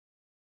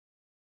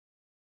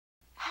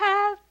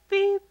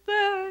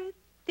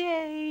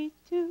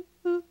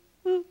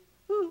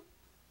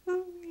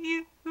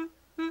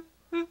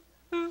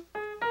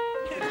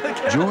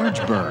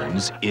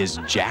Burns is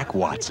Jack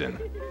Watson,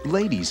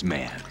 ladies'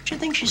 man. Do you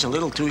think she's a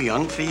little too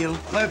young for you?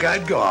 Look,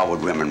 I'd go out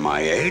with women my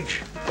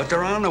age, but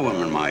there are no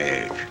women my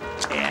age.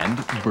 And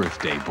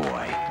birthday boy.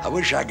 I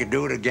wish I could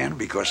do it again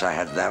because I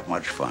had that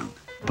much fun.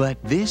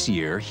 But this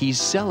year, he's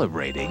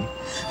celebrating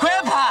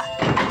Grandpa!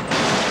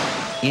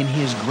 in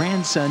his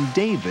grandson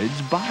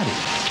David's body.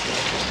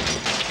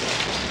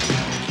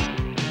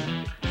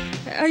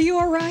 Are you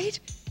all right?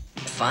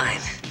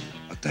 Fine.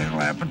 What the hell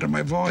happened to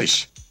my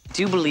voice?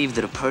 Do you believe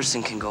that a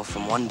person can go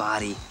from one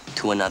body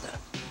to another?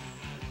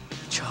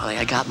 Charlie,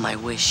 I got my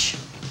wish.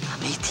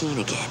 I'm 18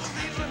 again.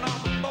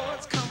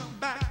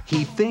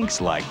 He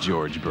thinks like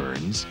George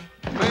Burns.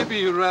 Maybe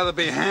you'd rather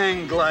be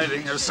hang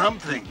gliding or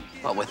something.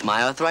 What, with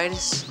my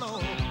arthritis?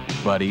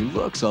 But he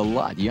looks a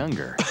lot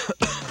younger.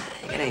 You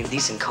got any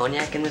decent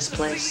cognac in this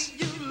place?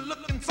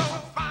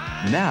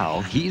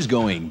 Now he's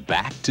going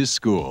back to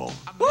school.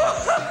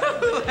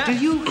 Do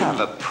you have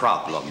a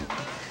problem?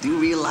 Do you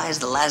realize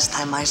the last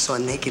time I saw a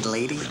naked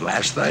lady?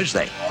 Last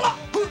Thursday.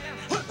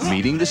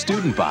 Meeting the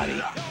student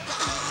body.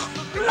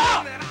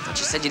 But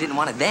you said you didn't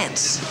want to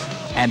dance.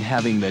 And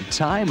having the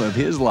time of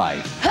his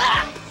life.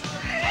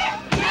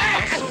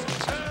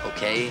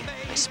 Okay,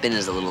 my spin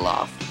is a little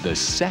off. The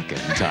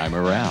second time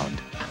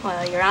around.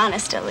 Well, you're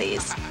honest at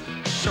least.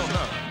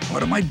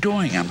 What am I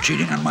doing? I'm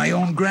cheating on my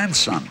own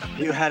grandson.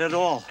 You had it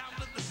all.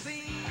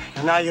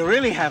 And now you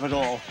really have it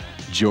all.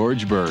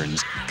 George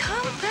Burns.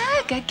 Come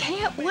back, I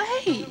can't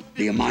wait.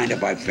 Do you mind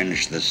if I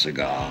finish this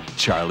cigar?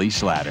 Charlie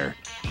Slatter.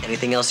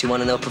 Anything else you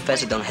want to know,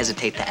 Professor? Don't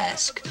hesitate to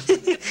ask.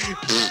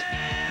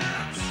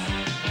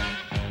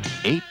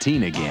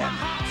 18 again.